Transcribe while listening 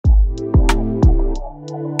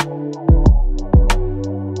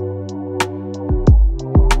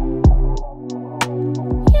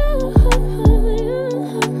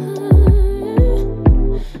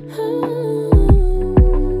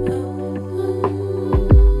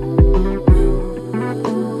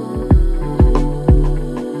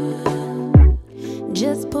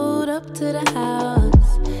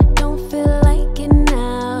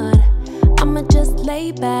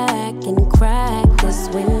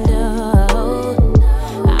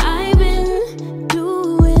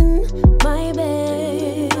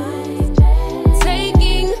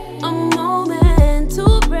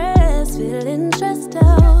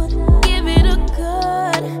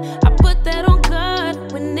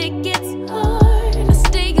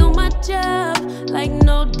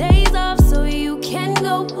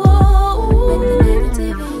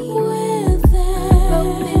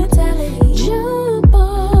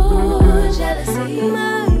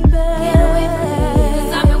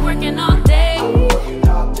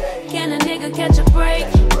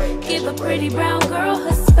pretty brown girl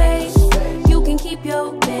her space. You can keep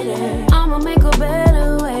your bitter. I'ma make a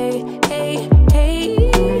better way. Hey, hey.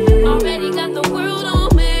 Already got the world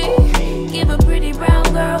on me. Give a pretty brown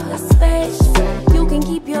girl her space. You can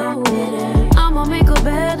keep your bitter. I'ma make a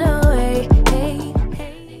better way. Hey,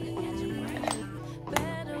 hey.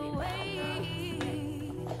 Better way.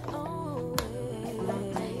 Oh,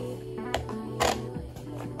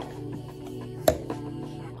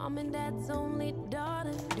 Mom and Dad's only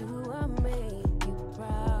daughter, do I make you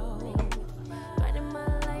proud? Writing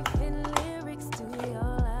my life in lyrics to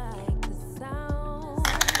your like the sound.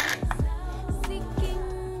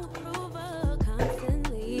 Seeking approval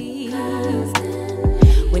constantly.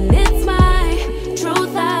 When it's my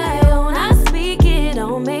truth I own, I speak it,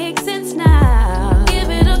 don't make sense now. Give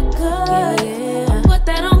it a good, yeah. Put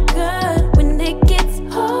that on good when it gets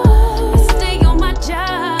hard. I stay on my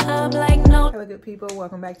job like no. Hello good people,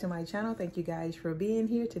 welcome back to my channel. Thank you guys for being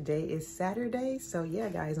here. Today is Saturday, so yeah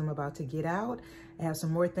guys, I'm about to get out. I have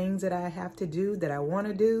some more things that I have to do that I want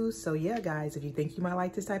to do. So yeah guys, if you think you might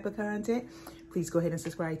like this type of content, please go ahead and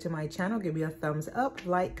subscribe to my channel. Give me a thumbs up,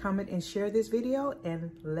 like, comment, and share this video,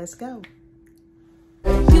 and let's go.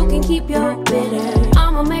 You can keep your bitter.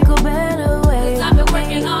 I'ma make a better way. I've been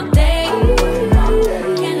working all day.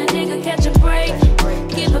 Can a nigga catch a break?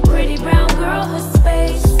 Give a pretty brown girl her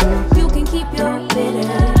space. You can keep your bitter.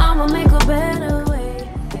 I'ma make a better way.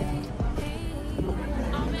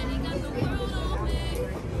 Already got the world on me.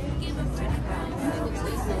 Give a pretty brown girl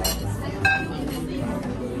her space.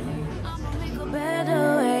 I'ma make a better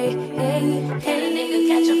way. Hey, can a nigga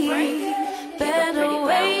catch a break? Better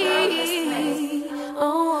way.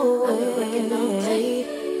 Oh, working all day.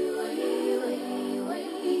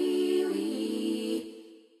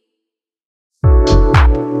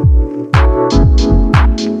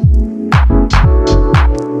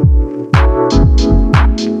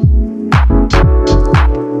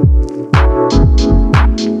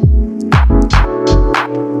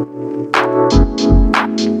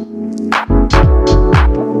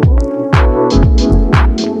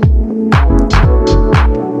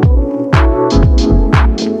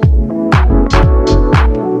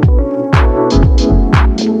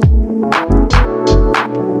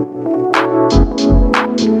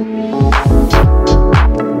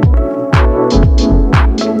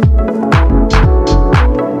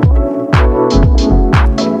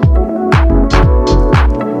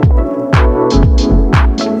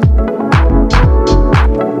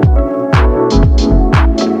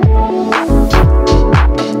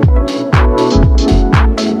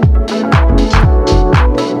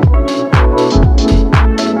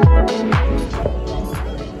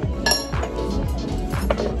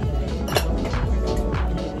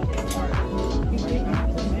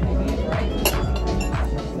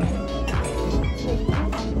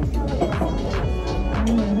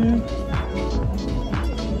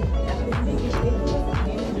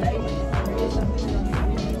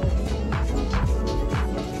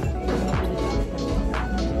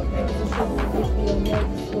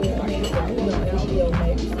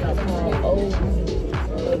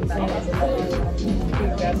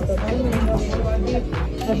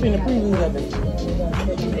 I've seen the previews of it.